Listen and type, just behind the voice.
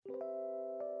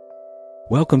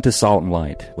Welcome to Salt and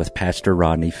Light with Pastor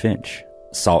Rodney Finch.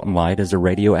 Salt and Light is a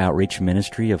radio outreach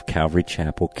ministry of Calvary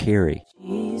Chapel, Cary.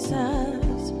 Jesus,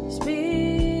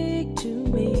 speak to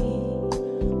me.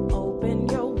 Open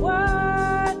your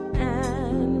word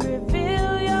and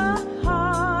reveal your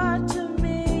heart to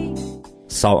me.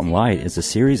 Salt and Light is a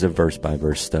series of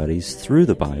verse-by-verse studies through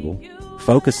the Bible,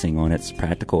 focusing on its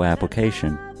practical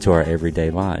application to our everyday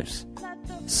lives.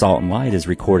 Salt and Light is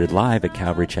recorded live at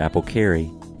Calvary Chapel, Cary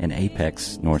in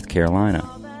Apex, North Carolina.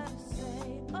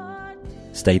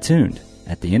 Stay tuned.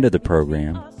 At the end of the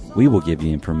program, we will give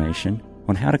you information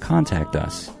on how to contact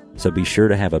us, so be sure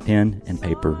to have a pen and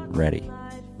paper ready.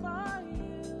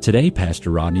 Today, Pastor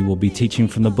Rodney will be teaching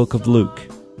from the book of Luke,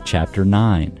 chapter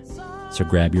 9. So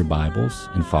grab your Bibles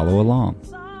and follow along.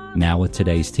 Now with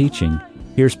today's teaching,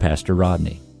 here's Pastor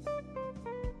Rodney.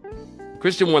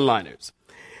 Christian one-liners.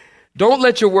 Don't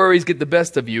let your worries get the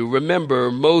best of you.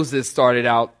 Remember, Moses started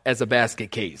out as a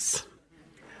basket case.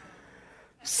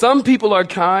 Some people are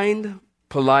kind,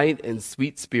 polite, and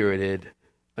sweet-spirited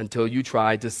until you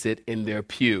try to sit in their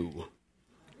pew.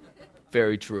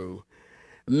 Very true.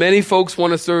 Many folks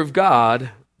want to serve God,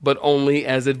 but only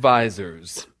as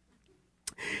advisors.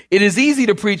 It is easy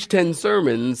to preach 10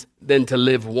 sermons than to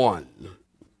live one.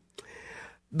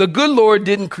 The good Lord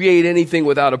didn't create anything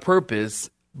without a purpose,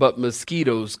 but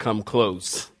mosquitoes come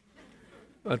close.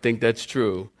 I think that's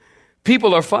true.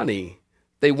 People are funny.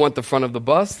 They want the front of the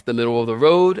bus, the middle of the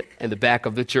road, and the back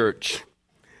of the church.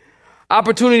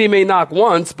 Opportunity may knock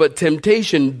once, but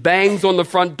temptation bangs on the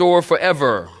front door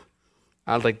forever.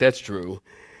 I think that's true.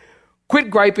 Quit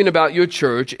griping about your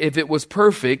church. If it was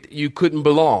perfect, you couldn't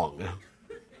belong.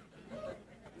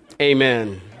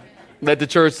 Amen. Let the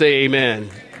church say amen.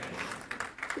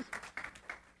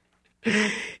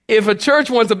 If a church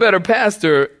wants a better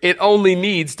pastor, it only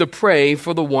needs to pray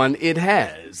for the one it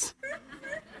has.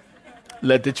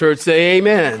 Let the church say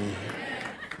amen.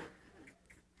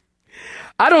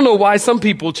 I don't know why some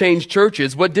people change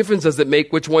churches. What difference does it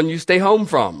make which one you stay home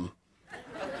from?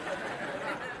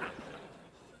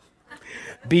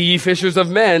 Be ye fishers of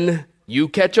men. You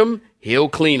catch them, he'll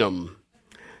clean them.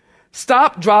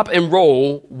 Stop, drop, and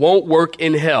roll won't work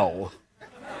in hell.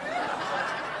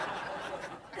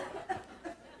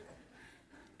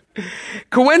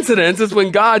 Coincidence is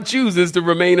when God chooses to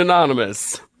remain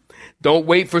anonymous. Don't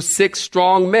wait for 6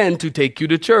 strong men to take you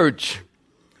to church.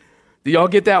 Do y'all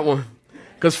get that one?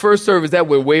 Because first service, that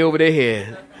went way over their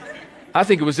head. I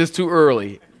think it was just too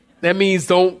early. That means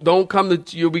don't come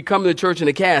to, you'll be coming to church in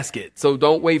a casket. So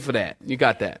don't wait for that. You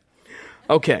got that.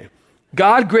 Okay.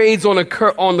 God grades on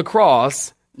the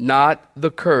cross, not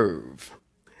the curve.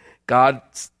 God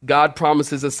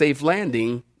promises a safe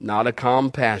landing, not a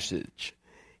calm passage.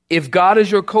 If God is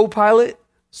your co-pilot,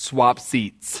 swap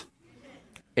seats.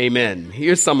 Amen.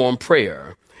 Here's some on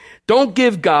prayer. Don't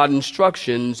give God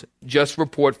instructions, just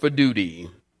report for duty.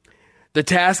 The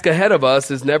task ahead of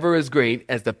us is never as great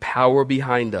as the power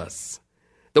behind us.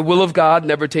 The will of God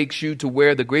never takes you to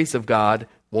where the grace of God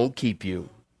won't keep you.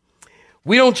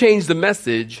 We don't change the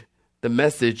message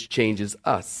changes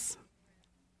us.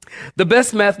 The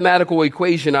best mathematical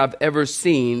equation I've ever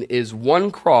seen is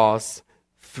 1 cross,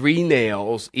 3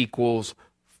 nails equals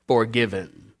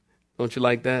forgiven. Don't you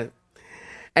like that?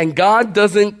 And God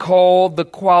doesn't call the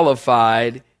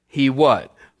qualified. He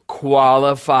what?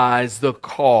 Qualifies the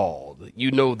called.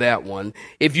 You know that one.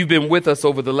 If you've been with us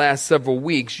over the last several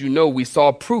weeks, you know we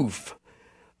saw proof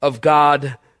of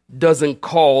God doesn't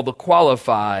call the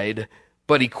qualified,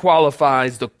 but he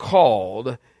qualifies the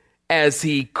called, as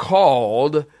he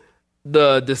called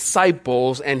the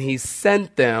disciples and he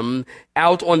sent them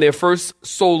out on their first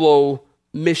solo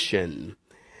mission.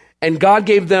 And God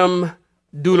gave them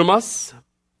dunamis,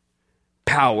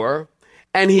 power,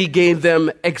 and he gave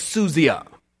them exousia,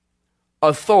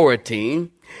 authority.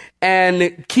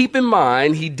 And keep in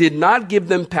mind, he did not give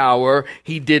them power,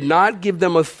 he did not give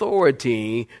them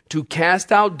authority to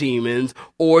cast out demons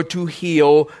or to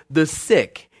heal the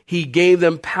sick. He gave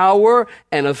them power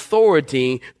and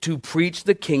authority to preach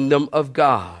the kingdom of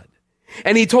God.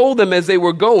 And he told them as they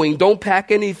were going, don't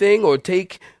pack anything or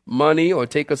take money or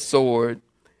take a sword,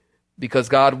 because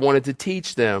God wanted to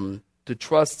teach them to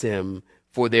trust him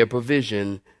for their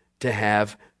provision, to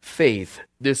have faith.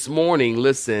 This morning,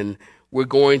 listen, we're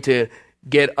going to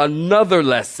get another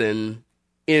lesson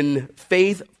in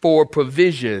faith for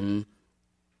provision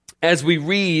as we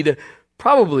read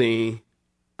probably,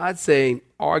 I'd say,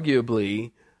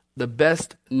 arguably, the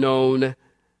best known,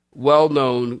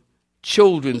 well-known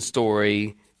children's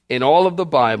story in all of the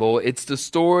Bible. It's the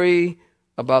story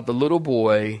about the little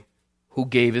boy who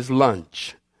gave his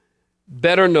lunch,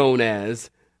 better known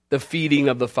as the feeding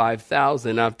of the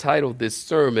 5,000. I've titled this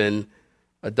sermon,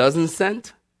 A Dozen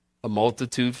Sent, A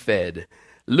Multitude Fed.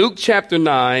 Luke chapter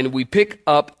 9, we pick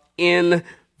up in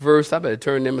verse, I better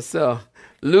turn there myself.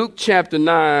 Luke chapter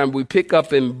 9, we pick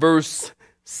up in verse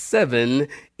 7.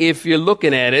 If you're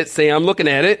looking at it, say, I'm looking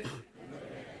at it.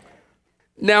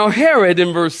 Now Herod,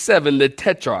 in verse 7, the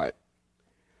tetrarch,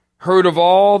 heard of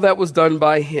all that was done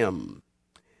by him,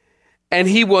 and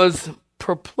he was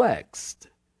perplexed,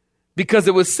 because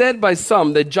it was said by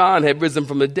some that John had risen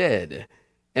from the dead,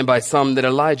 and by some that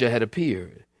Elijah had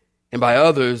appeared, and by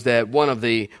others that one of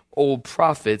the old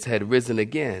prophets had risen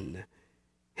again.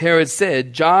 Herod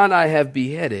said, John I have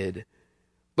beheaded,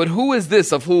 but who is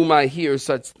this of whom I hear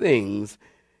such things?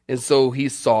 And so he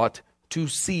sought to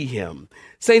see him.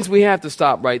 Saints, we have to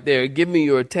stop right there. Give me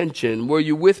your attention. Were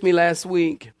you with me last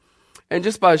week? And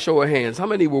just by a show of hands, how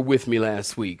many were with me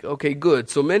last week? Okay, good.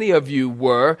 So many of you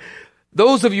were.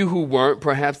 Those of you who weren't,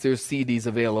 perhaps there's CDs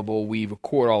available. We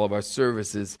record all of our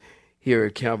services here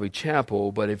at Calvary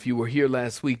Chapel. But if you were here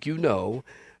last week, you know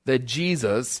that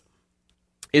Jesus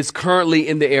is currently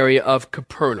in the area of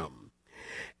Capernaum.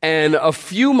 And a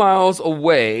few miles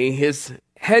away, his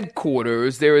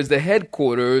headquarters, there is the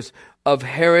headquarters of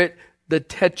Herod the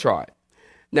Tetrarch.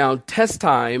 Now, test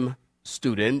time,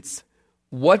 students.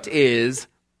 What is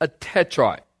a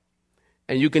tetrarch?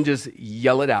 And you can just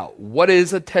yell it out. What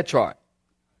is a tetrarch?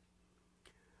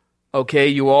 Okay,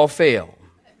 you all fail.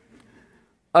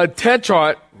 A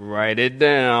tetrarch, write it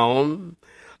down.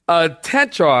 A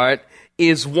tetrarch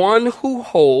is one who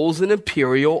holds an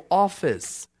imperial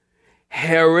office.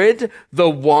 Herod, the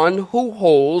one who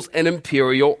holds an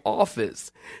imperial office.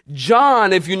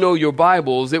 John, if you know your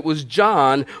Bibles, it was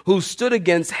John who stood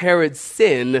against Herod's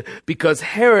sin because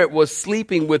Herod was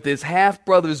sleeping with his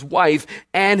half-brother's wife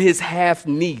and his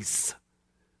half-niece.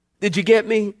 Did you get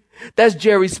me? That's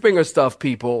Jerry Springer stuff,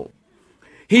 people.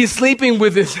 He's sleeping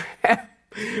with his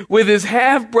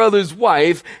half-brother's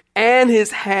wife and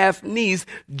his half-niece.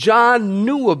 John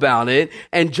knew about it,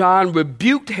 and John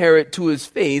rebuked Herod to his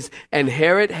face, and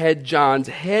Herod had John's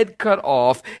head cut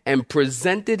off and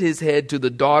presented his head to the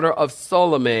daughter of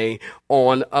Salome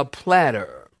on a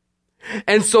platter.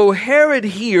 And so Herod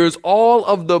hears all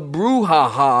of the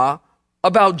brouhaha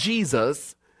about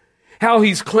Jesus, how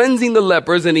he's cleansing the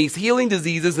lepers and he's healing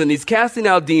diseases and he's casting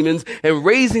out demons and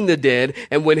raising the dead.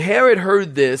 And when Herod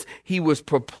heard this, he was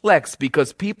perplexed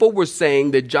because people were saying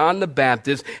that John the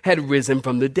Baptist had risen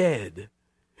from the dead.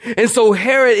 And so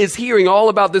Herod is hearing all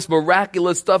about this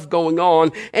miraculous stuff going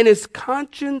on, and his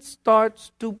conscience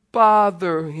starts to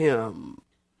bother him.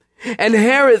 And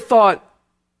Herod thought,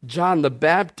 John the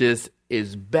Baptist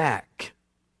is back.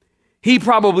 He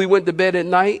probably went to bed at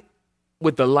night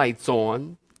with the lights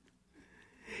on.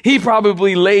 He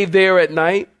probably laid there at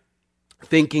night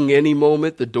thinking any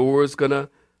moment the door is going to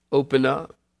open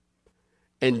up.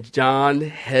 And John,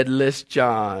 headless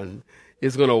John,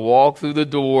 is going to walk through the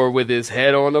door with his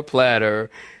head on a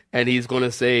platter. And he's going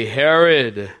to say,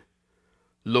 Herod,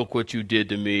 look what you did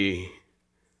to me.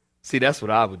 See, that's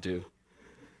what I would do.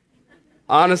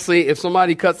 Honestly, if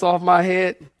somebody cuts off my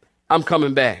head, I'm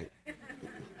coming back.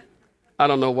 I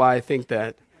don't know why I think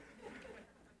that.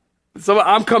 So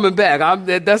I'm coming back.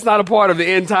 That's not a part of the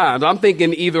end times. I'm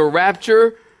thinking either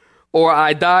rapture or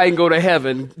I die and go to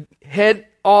heaven. Head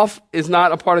off is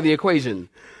not a part of the equation.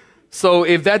 So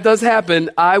if that does happen,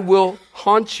 I will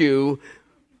haunt you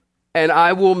and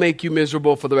I will make you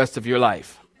miserable for the rest of your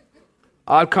life.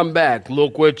 I'll come back.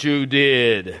 Look what you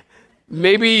did.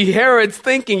 Maybe Herod's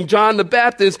thinking John the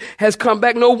Baptist has come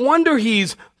back. No wonder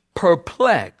he's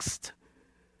perplexed.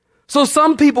 So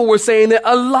some people were saying that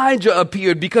Elijah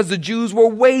appeared because the Jews were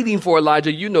waiting for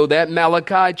Elijah. You know that,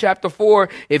 Malachi chapter 4.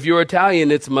 If you're Italian,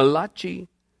 it's Malachi.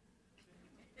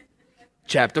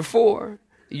 Chapter 4,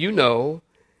 you know.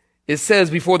 It says,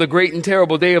 before the great and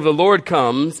terrible day of the Lord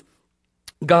comes,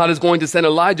 God is going to send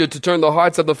Elijah to turn the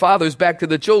hearts of the fathers back to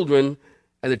the children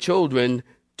and the children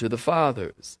to the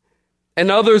fathers. And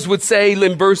others would say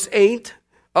in verse 8,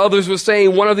 others were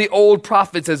saying one of the old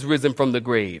prophets has risen from the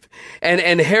grave.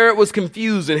 And Herod was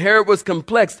confused and Herod was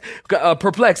perplexed,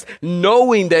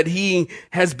 knowing that he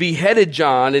has beheaded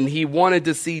John and he wanted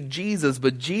to see Jesus,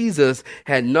 but Jesus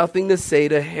had nothing to say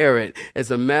to Herod.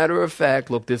 As a matter of fact,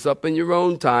 look this up in your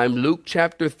own time, Luke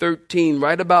chapter 13,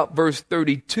 right about verse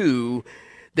 32,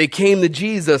 they came to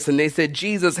Jesus and they said,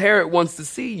 Jesus, Herod wants to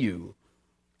see you.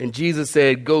 And Jesus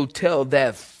said, go tell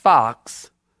that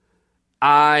fox,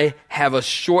 I have a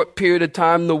short period of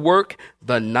time to work.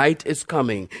 The night is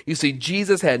coming. You see,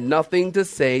 Jesus had nothing to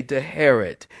say to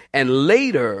Herod. And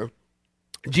later,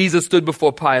 Jesus stood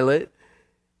before Pilate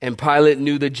And Pilate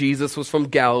knew that Jesus was from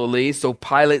Galilee, so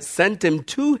Pilate sent him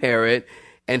to Herod,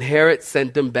 and Herod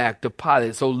sent him back to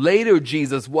Pilate. So later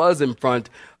Jesus was in front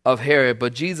of Herod,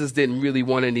 but Jesus didn't really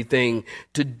want anything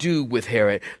to do with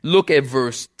Herod. Look at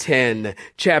verse 10,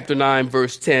 chapter 9,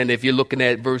 verse 10. If you're looking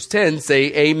at verse 10,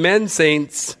 say amen,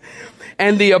 saints.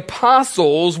 And the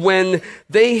apostles, when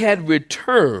they had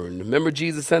returned, remember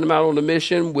Jesus sent them out on a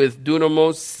mission with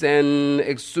dunamos and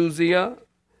exousia?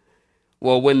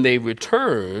 Well, when they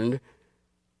returned,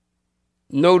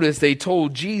 notice they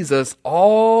told Jesus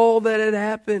all that had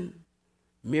happened.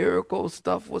 Miracle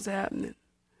stuff was happening.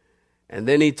 And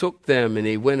then he took them and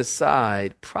they went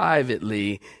aside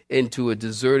privately into a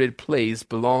deserted place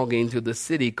belonging to the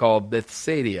city called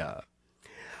Bethsaida.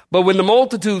 But when the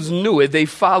multitudes knew it, they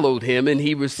followed him, and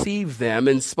he received them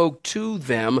and spoke to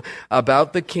them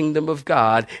about the kingdom of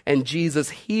God. And Jesus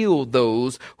healed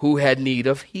those who had need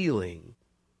of healing.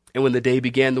 And when the day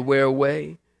began to wear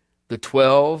away, the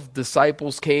 12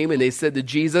 disciples came and they said to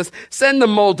Jesus, "Send the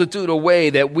multitude away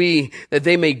that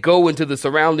they may go into the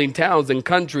surrounding towns and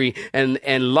country and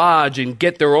lodge and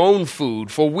get their own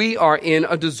food, for we are in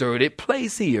a deserted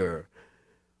place here."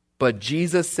 But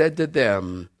Jesus said to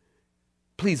them,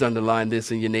 please underline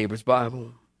this in your neighbor's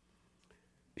Bible,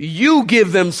 "You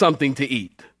give them something to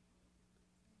eat."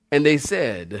 And they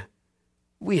said,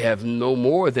 "We have no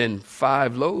more than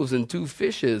 5 loaves and 2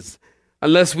 fishes,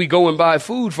 unless we go and buy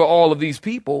food for all of these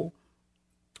people."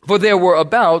 For there were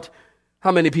about,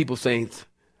 how many people, saints?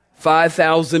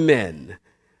 5,000 men.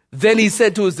 Then he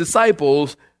said to his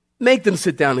disciples, "Make them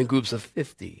sit down in groups of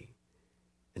 50.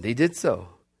 And they did so.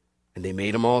 And they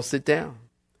made them all sit down.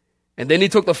 And then he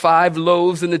took the 5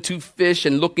 loaves and the 2 fish,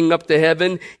 and looking up to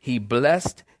heaven, he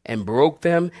blessed and broke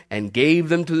them and gave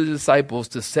them to the disciples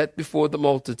to set before the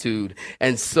multitude.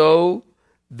 And so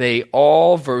they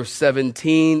all, verse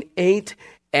 17, ate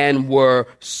and were,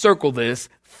 circle this,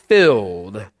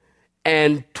 filled.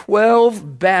 And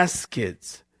 12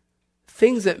 baskets,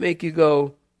 things that make you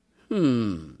go,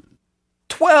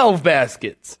 12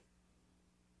 baskets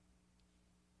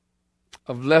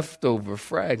of leftover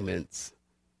fragments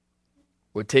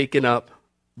were taken up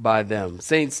by them.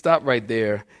 Saints, stop right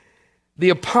there. The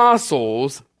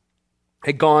apostles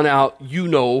had gone out,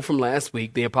 from last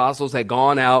week, the apostles had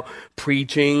gone out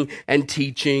preaching and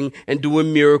teaching and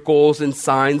doing miracles and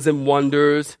signs and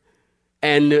wonders.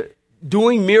 And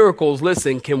doing miracles,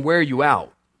 listen, can wear you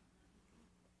out.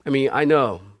 I mean, I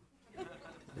know.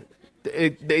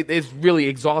 It's really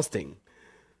exhausting.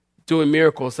 Doing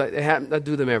miracles, I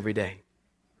do them every day.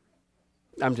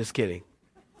 I'm just kidding.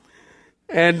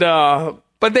 And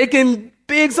but they can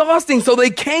be exhausting. So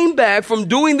they came back from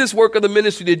doing this work of the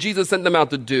ministry that Jesus sent them out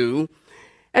to do,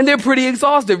 and they're pretty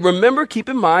exhausted. Remember, keep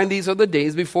in mind, these are the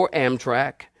days before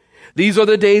Amtrak. These are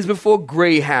the days before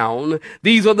Greyhound.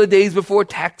 These are the days before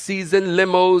taxis and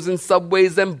limos and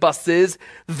subways and buses.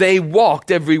 They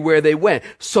walked everywhere they went.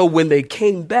 So when they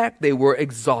came back, they were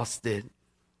exhausted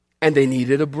and they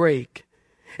needed a break.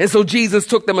 And so Jesus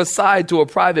took them aside to a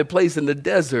private place in the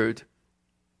desert,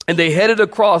 and they headed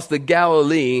across the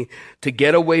Galilee to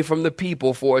get away from the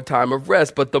people for a time of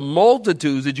rest. But the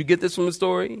multitudes, did you get this from the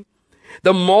story?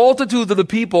 The multitudes of the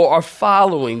people are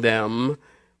following them,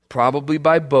 probably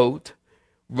by boat,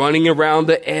 running around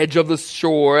the edge of the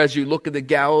shore as you look at the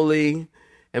Galilee.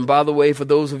 And by the way, for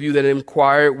those of you that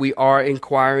inquired, we are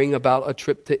inquiring about a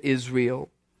trip to Israel.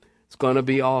 It's going to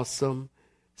be awesome.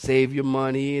 Save your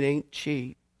money. It ain't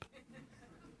cheap.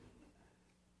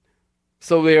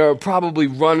 So they are probably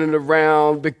running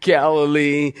around the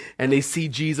Galilee, and they see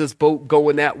Jesus' boat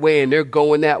going that way, and they're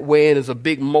going that way, and there's a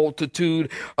big multitude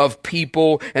of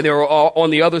people, and they're all on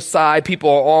the other side.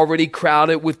 People are already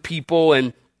crowded with people,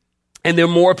 and there are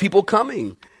more people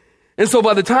coming. And so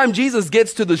by the time Jesus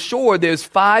gets to the shore, there's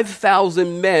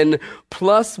 5,000 men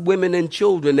plus women and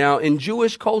children. Now, in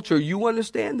Jewish culture, you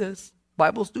understand this,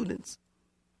 Bible students.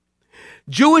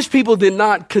 Jewish people did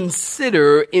not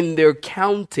consider in their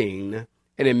counting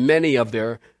and in many of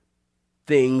their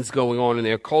things going on in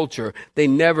their culture, they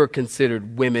never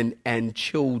considered women and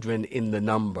children in the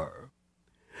number.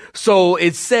 So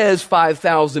it says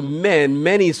 5,000 men.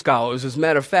 Many scholars, as a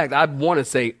matter of fact, I'd want to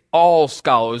say all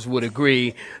scholars would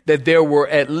agree that there were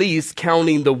at least,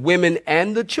 counting the women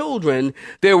and the children,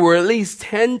 there were at least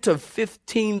 10 to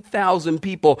 15,000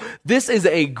 people. This is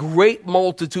a great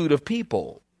multitude of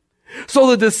people. So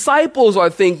the disciples are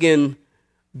thinking,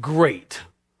 great,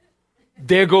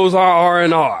 there goes our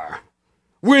R&R.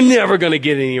 We're never going to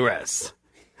get any rest.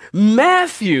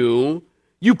 Matthew,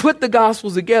 you put the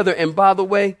Gospels together, and by the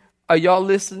way, are y'all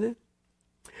listening?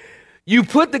 You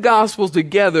put the Gospels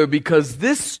together because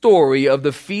this story of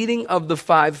the feeding of the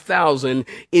 5,000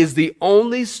 is the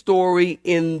only story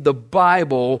in the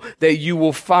Bible that you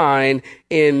will find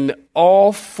in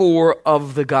all 4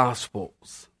 of the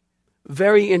Gospels.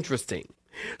 Very interesting.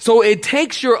 So it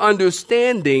takes your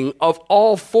understanding of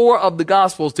all 4 of the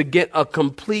Gospels to get a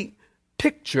complete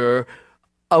picture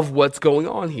of what's going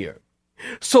on here.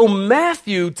 So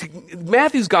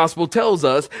Matthew's gospel tells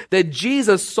us that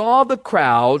Jesus saw the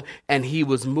crowd and he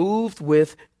was moved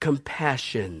with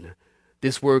compassion.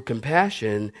 This word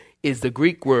compassion is the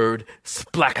Greek word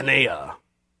splacheneia.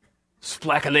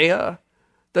 Splacheneia?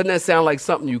 Doesn't that sound like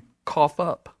something you cough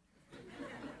up?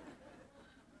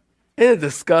 Isn't it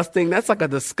disgusting? That's like a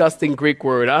disgusting Greek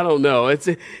word. I don't know.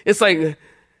 It's like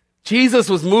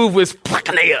Jesus was moved with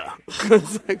splacheneia.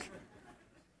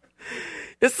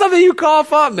 It's something you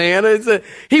cough up, man.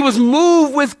 He was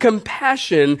moved with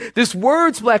compassion. This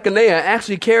word splacheneia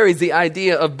actually carries the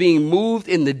idea of being moved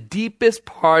in the deepest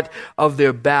part of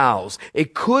their bowels.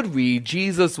 It could read,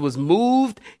 Jesus was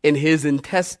moved in his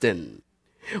intestine,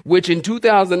 which in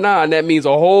 2009, that means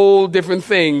a whole different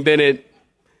thing than it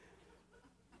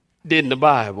did in the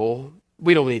Bible.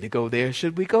 We don't need to go there.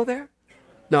 Should we go there?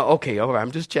 No, okay, all right, I'm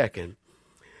just checking.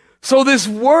 So this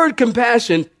word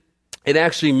compassion, it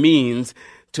actually means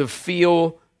to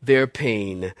feel their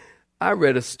pain. I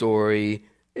read a story.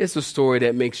 It's a story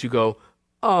that makes you go,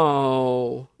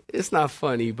 oh, it's not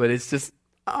funny, but it's just,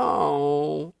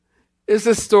 oh. It's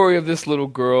a story of this little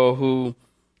girl who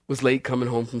was late coming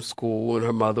home from school and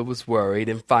her mother was worried.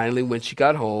 And finally, when she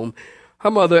got home, her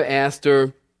mother asked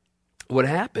her, what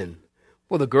happened?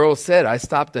 Well, the girl said, I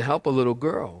stopped to help a little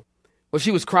girl. Well,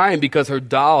 she was crying because her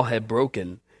doll had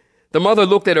broken. The mother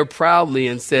looked at her proudly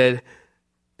and said,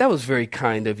 that was very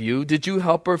kind of you. Did you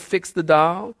help her fix the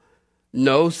doll?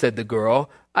 No, said the girl.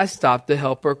 I stopped to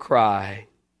help her cry.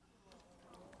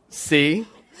 See?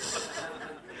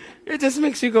 It just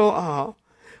makes you go, oh.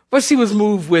 But she was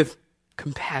moved with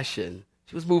compassion.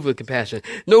 She was moved with compassion.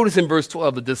 Notice in verse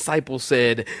 12, the disciples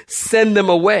said, send them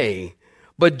away.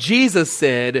 But Jesus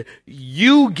said,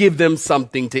 you give them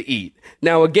something to eat.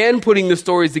 Now, again, putting the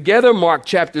stories together, Mark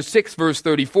chapter 6, verse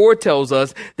 34 tells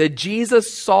us that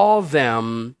Jesus saw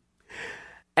them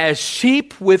as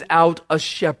sheep without a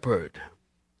shepherd.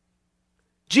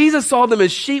 Jesus saw them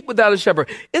as sheep without a shepherd.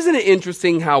 Isn't it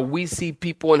interesting how we see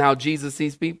people and how Jesus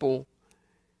sees people?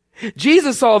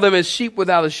 Jesus saw them as sheep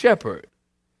without a shepherd.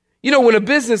 You know, when a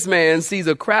businessman sees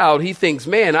a crowd, he thinks,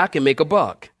 man, I can make a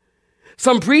buck.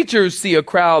 Some preachers see a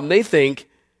crowd and they think,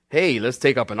 hey, let's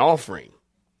take up an offering.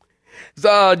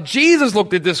 Jesus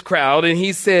looked at this crowd and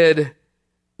he said,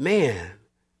 man,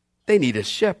 they need a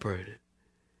shepherd.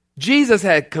 Jesus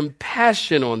had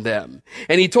compassion on them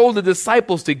and he told the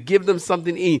disciples to give them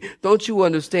something to eat. Don't you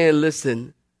understand?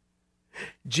 Listen,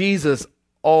 Jesus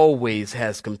always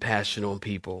has compassion on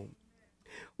people.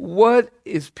 What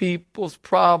is people's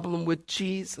problem with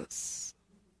Jesus?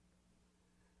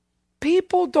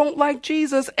 People don't like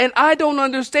Jesus, and I don't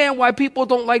understand why people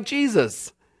don't like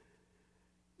Jesus.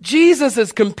 Jesus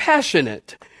is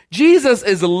compassionate. Jesus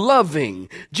is loving.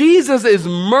 Jesus is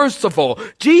merciful.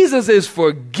 Jesus is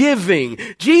forgiving.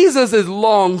 Jesus is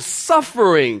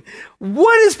long-suffering.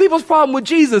 What is people's problem with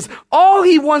Jesus? All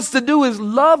he wants to do is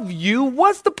love you.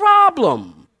 What's the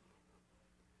problem?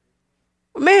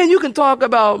 Man, you can talk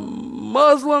about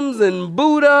Muslims and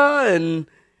Buddha and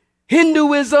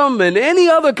Hinduism and any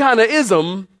other kind of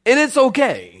ism, and it's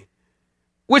okay.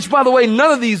 Which, by the way,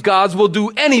 none of these gods will do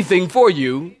anything for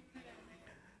you.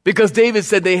 Because David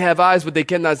said they have eyes, but they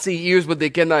cannot see, ears, but they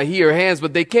cannot hear, hands,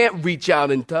 but they can't reach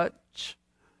out and touch,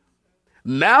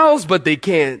 mouths, but they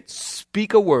can't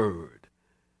speak a word.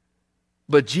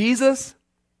 But Jesus,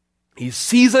 he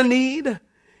sees a need,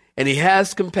 and he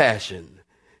has compassion.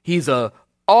 He's a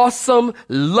awesome,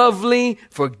 lovely,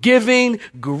 forgiving,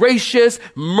 gracious,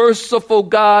 merciful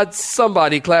God.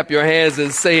 Somebody clap your hands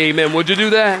and say amen. Would you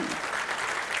do that?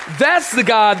 That's the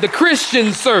God the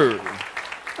Christians serve.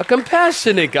 A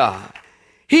compassionate God.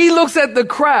 He looks at the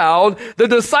crowd. The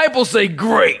disciples say,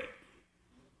 great.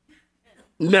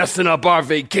 Messing up our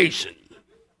vacation.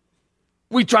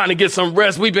 We trying to get some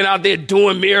rest. We've been out there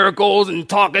doing miracles and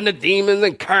talking to demons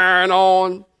and carrying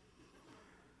on.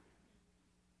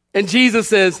 And Jesus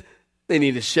says they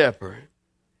need a shepherd.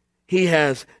 He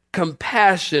has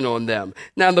compassion on them.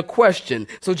 Now the question,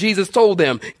 so Jesus told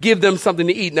them, give them something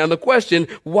to eat. Now the question,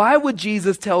 why would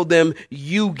Jesus tell them,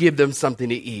 you give them something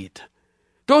to eat?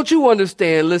 Don't you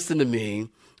understand? Listen to me.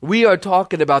 We are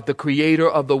talking about the creator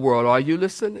of the world. Are you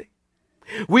listening?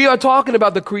 We are talking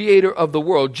about the creator of the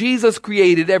world. Jesus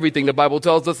created everything, the Bible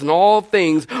tells us, and all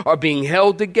things are being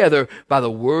held together by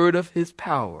the word of his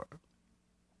power.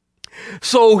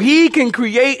 So he can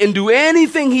create and do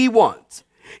anything he wants.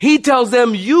 He tells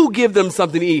them, you give them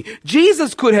something to eat.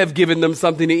 Jesus could have given them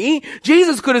something to eat.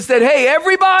 Jesus could have said, hey,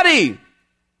 everybody,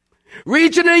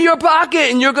 reach into your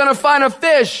pocket and you're going to find a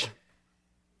fish.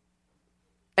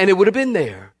 And it would have been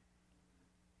there.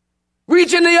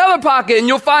 Reach in the other pocket and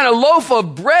you'll find a loaf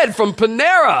of bread from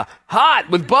Panera, hot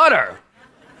with butter.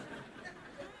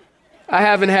 I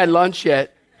haven't had lunch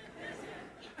yet.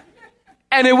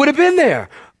 And it would have been there.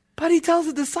 But he tells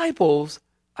the disciples,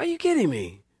 are you kidding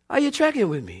me? Are you tracking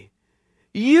with me?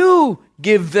 You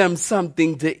give them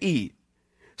something to eat.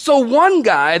 So one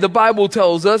guy, the Bible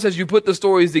tells us, as you put the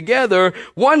stories together,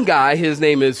 one guy, his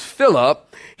name is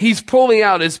Philip, he's pulling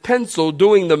out his pencil,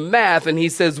 doing the math, and he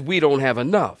says, we don't have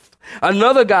enough.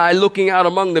 Another guy looking out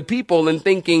among the people and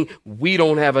thinking, we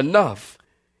don't have enough.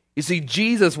 You see,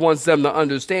 Jesus wants them to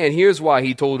understand. Here's why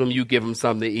he told them, you give them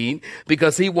something to eat,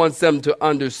 because he wants them to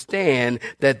understand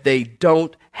that they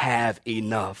don't have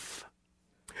enough,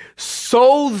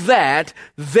 so that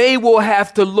they will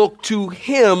have to look to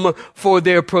him for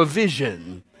their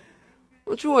provision.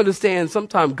 Don't you understand?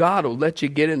 Sometimes God will let you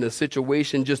get in a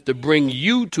situation just to bring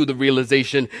you to the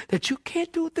realization that you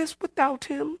can't do this without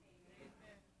him.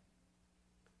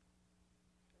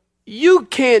 You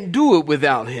can't do it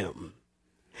without him.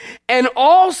 And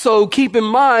also keep in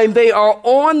mind, they are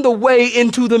on the way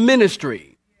into the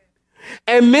ministry.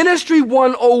 And ministry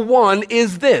 101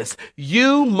 is this: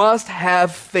 you must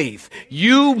have faith.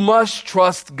 You must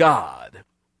trust God.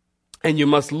 And you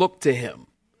must look to him.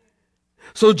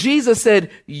 So Jesus said,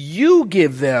 you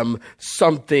give them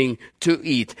something to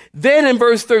eat. Then in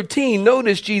verse 13,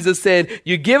 notice Jesus said,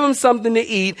 you give them something to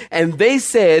eat. And they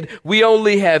said, we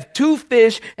only have 2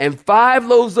 fish and 5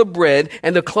 loaves of bread.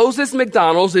 And the closest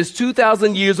McDonald's is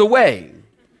 2,000 years away.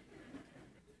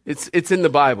 It's in the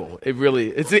Bible.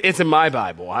 It's in my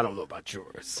Bible. I don't know about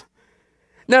yours.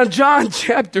 Now, John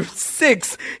chapter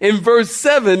 6 in verse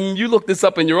 7, you look this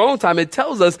up in your own time. It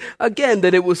tells us again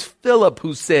that it was Philip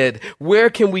who said, where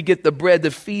can we get the bread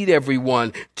to feed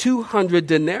everyone? 200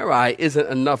 denarii isn't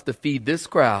enough to feed this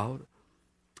crowd.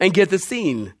 And get the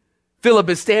scene. Philip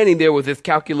is standing there with his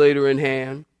calculator in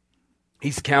hand.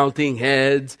 He's counting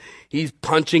heads. He's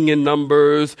punching in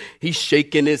numbers. He's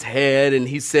shaking his head and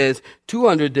he says,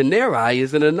 200 denarii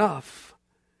isn't enough.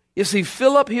 You see,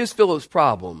 here's Philip's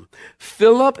problem.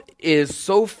 Philip is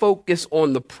so focused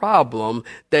on the problem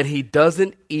that he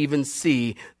doesn't even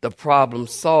see the problem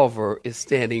solver is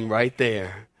standing right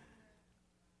there.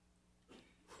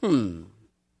 And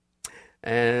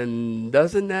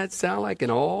doesn't that sound like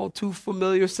an all too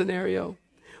familiar scenario?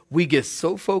 We get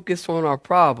so focused on our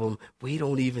problem, we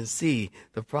don't even see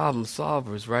the problem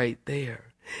solvers right there.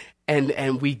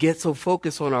 And we get so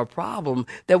focused on our problem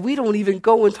that we don't even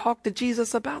go and talk to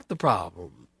Jesus about the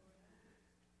problem.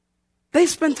 They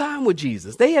spend time with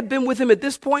Jesus. They had been with him at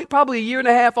this point probably 1.5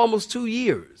 years, almost 2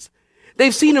 years.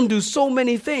 They've seen him do so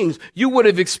many things. You would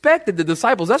have expected the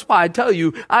disciples. That's why I tell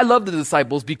you, I love the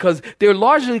disciples, because they're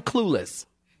largely clueless.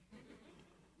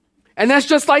 And that's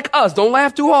just like us. Don't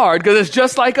laugh too hard, because it's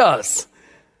just like us.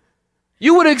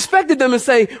 You would have expected them to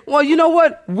say, well, you know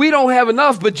what? We don't have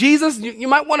enough, but Jesus, you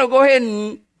might want to go ahead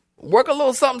and work a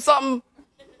little something.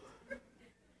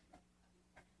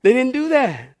 They didn't do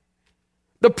that.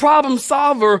 The problem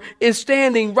solver is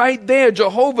standing right there.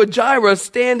 Jehovah Jireh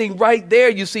standing right there.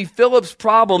 You see, Philip's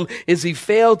problem is he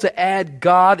failed to add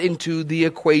God into the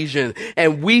equation.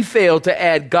 And we fail to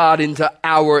add God into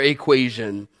our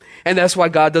equation. And that's why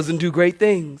God doesn't do great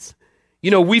things. You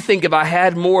know, we think if I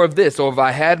had more of this, or if I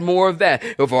had more of that,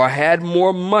 or if I had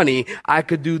more money, I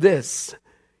could do this.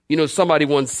 You know, somebody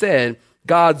once said,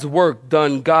 God's work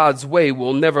done God's way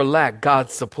will never lack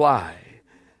God's supply.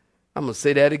 I'm going to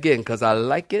say that again because I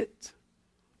like it.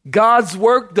 God's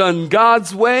work done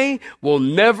God's way will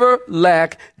never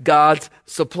lack God's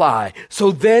supply.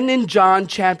 So then in John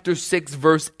chapter 6,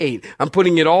 verse 8, I'm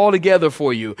putting it all together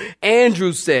for you.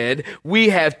 Andrew said, we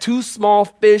have 2 small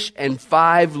fish and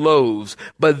 5 loaves.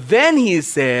 But then he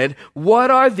said,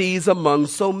 what are these among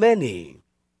so many?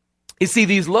 You see,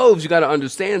 these loaves, you got to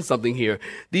understand something here.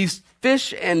 These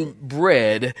fish and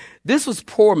bread, this was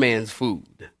poor man's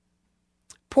food.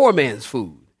 Poor man's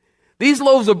food. These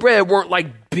loaves of bread weren't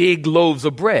like big loaves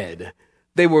of bread.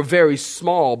 They were very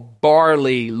small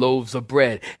barley loaves of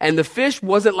bread. And the fish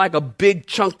wasn't like a big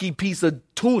chunky piece of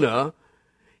tuna.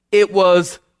 It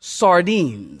was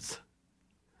sardines.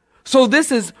 So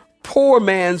this is poor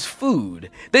man's food.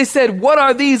 They said, what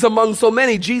are these among so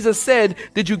many? Jesus said,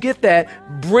 did you get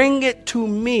that? Bring it to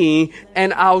me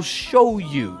and I'll show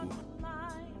you.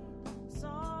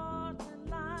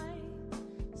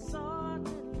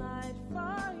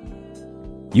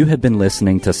 You have been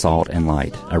listening to Salt and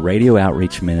Light, a radio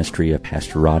outreach ministry of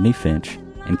Pastor Rodney Finch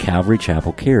in Calvary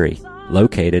Chapel, Cary,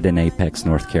 located in Apex,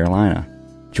 North Carolina.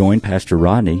 Join Pastor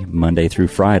Rodney Monday through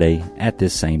Friday at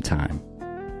this same time.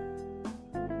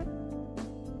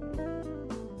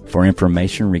 For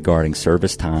information regarding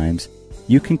service times,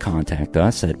 you can contact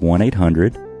us at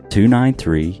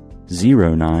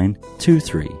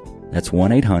 1-800-293-0923. That's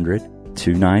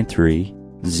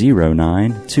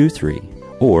 1-800-293-0923.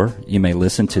 Or you may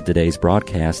listen to today's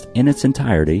broadcast in its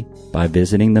entirety by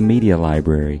visiting the media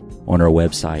library on our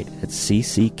website at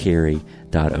cccary.org.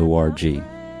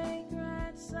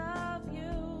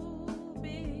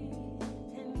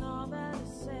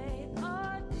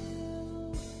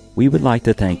 We would like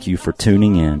to thank you for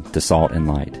tuning in to Salt and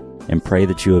Light and pray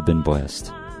that you have been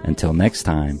blessed. Until next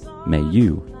time, may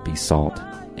you be salt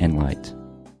and light.